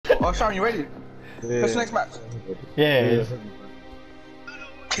Oh, Sharon, you ready? Yeah. What's the next match? Yeah.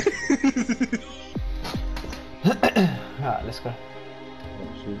 Alright, let's go.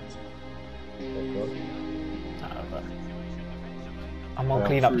 I'm on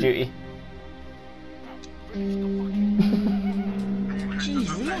clean up duty. Jeez,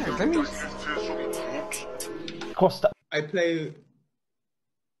 relax. Let me. Costa. I play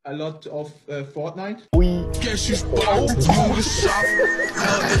a lot of Fortnite. We. What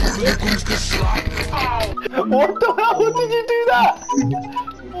the hell did you do that?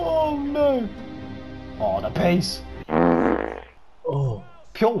 Oh no. Oh, the pace. Oh.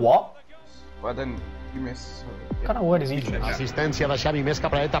 Pure what? Well, then you miss. What kind of word is he using? Assistència de Xavi, més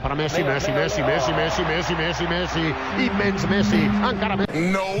capradeta per a Messi, Messi, immens Messi, encara més.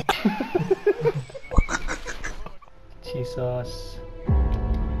 No! Jesus.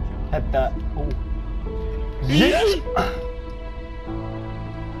 Had that. Oh. Yeet!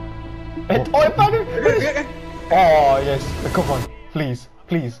 Oh, yes. Come on. Please.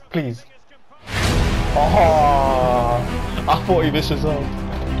 Oh. I thought he missed as well.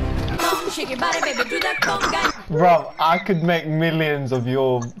 Bro, I could make millions of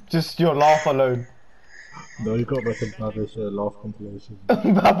your laugh alone. No, you got like a Babish laugh compilation.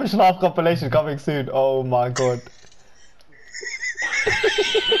 Babish laugh compilation coming soon. Oh my god.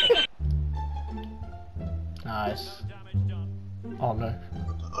 Nice. Oh no.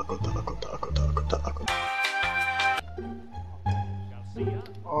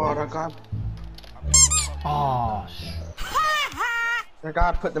 Oh, that guy. Oh shit. That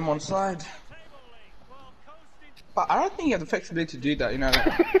guy put them on side. But I don't think you have the flexibility to do that, you know.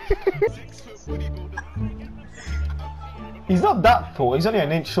 Like... He's not that tall. He's only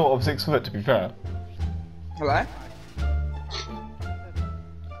an inch short of 6 foot, to be fair. Hello?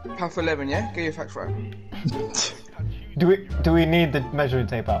 Half 11, yeah? Get your facts right. Do we need the measuring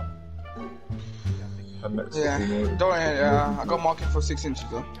tape out? Yeah. Don't worry, I got marking for 6 inches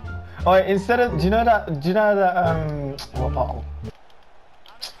though. Oh, instead of, do you know that what bottle?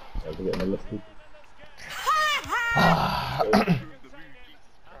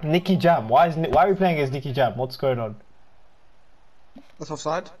 Nicky Jam. Why are we playing as Nicky Jam? What's going on? That's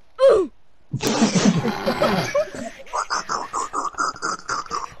offside.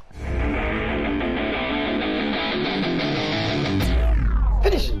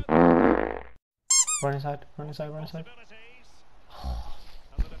 Finish. Run inside.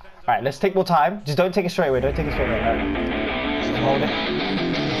 Alright, let's take more time. Just don't take it straight away. Right. Just hold it.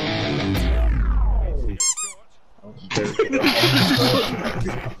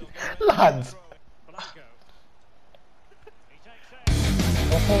 Lads.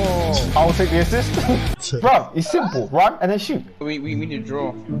 Oh, I'll take the assist. Bro, it's simple. Run and then shoot. We need to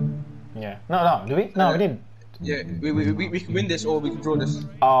draw. Yeah. No. Do we? No, we didn't. Yeah, we can win this or we can draw this.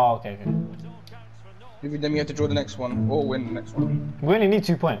 Oh, okay. Then we have to draw the next one or win the next one. We only need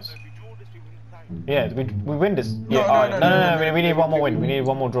 2 points. Yeah, we win this. No, Yeah. no, We need one more win. We need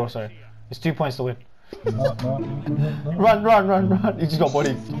one more draw. Sorry, it's 2 points to win. Run! You just got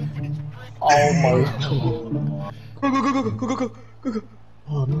bodied. Oh my. Go.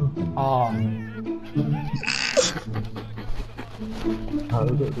 Oh no. Oh.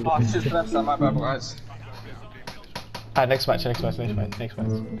 Oh, it's just left side, my bad, guys. Alright, next match.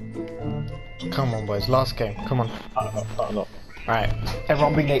 Come on, boys. Last game. Come on. No. Alright.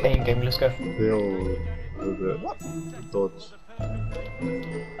 Everyone bring their aim game. Let's go. Dodge.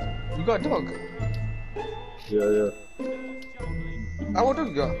 You got a dog? Yeah. Oh, what dog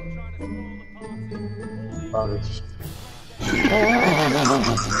you got? Babish.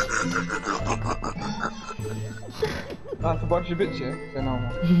 That's a bunch of bitch, yeah? They're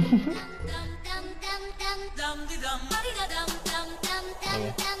normal.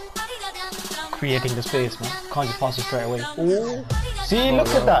 Creating the space, man. Can't just pass it straight away. Ooh. See, look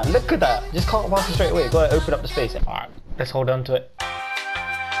at that. Just can't pass it straight away. Gotta open up the space. Alright, let's hold on to it.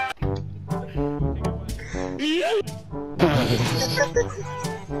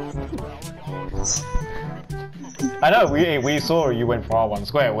 I know, we saw you went for R1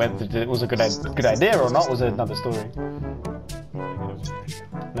 square. Whether it was a good idea or not was another story.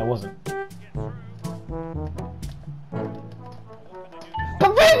 No, it wasn't.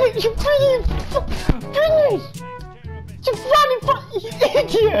 But baby, you finish! You ran in front, you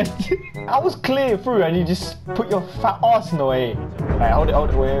idiot! I was clear through and you just put your fat arse in the way. Alright, hold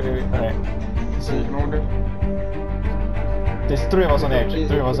it, wait. Alright. See. There's 3 of us on the edge.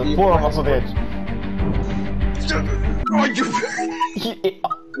 4 of us on the edge. Oh, you...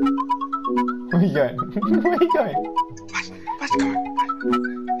 Where are you going? Where are you going? Let's go.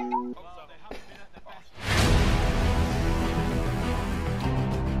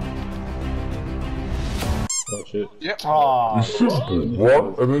 Oh shit. Yep. Oh,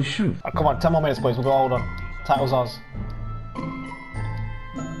 What? And they shoot. come on, 10 more minutes, boys. We've got to hold on. Title's ours.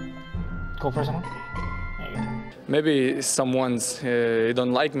 Go for someone. There you go. Maybe someone's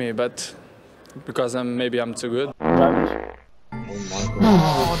don't like me, but because maybe I'm too good. Right.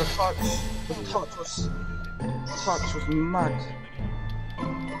 Oh, the touch was mad.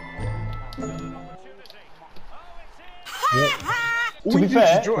 To be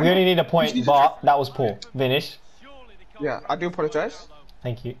fair, we only need a point, but that was poor. Finish. Yeah, I do apologize.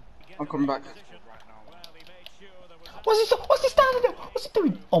 Thank you. I'm coming back. What's he standing there? What's he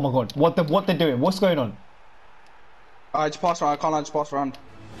doing? Oh my god, what they're doing? What's going on? I just pass around. I can't just pass around.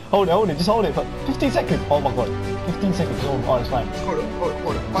 Hold it, just hold it for 15 seconds. Oh my god, 15 seconds. Oh, it's fine. Hold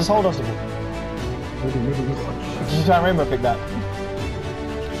it. Just hold on to the ball. Did you try and rainbow pick that?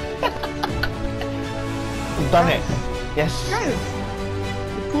 We've done it. Yes. Guys,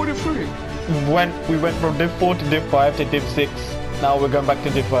 we pulled it through. We went from div 4 to div 5 to div 6. Now we're going back to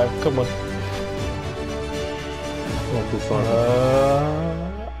div 5. Come on.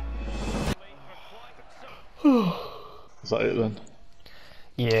 Is that it then?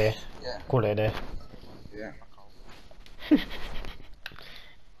 Yeah. Call it there. Yeah.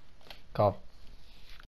 God.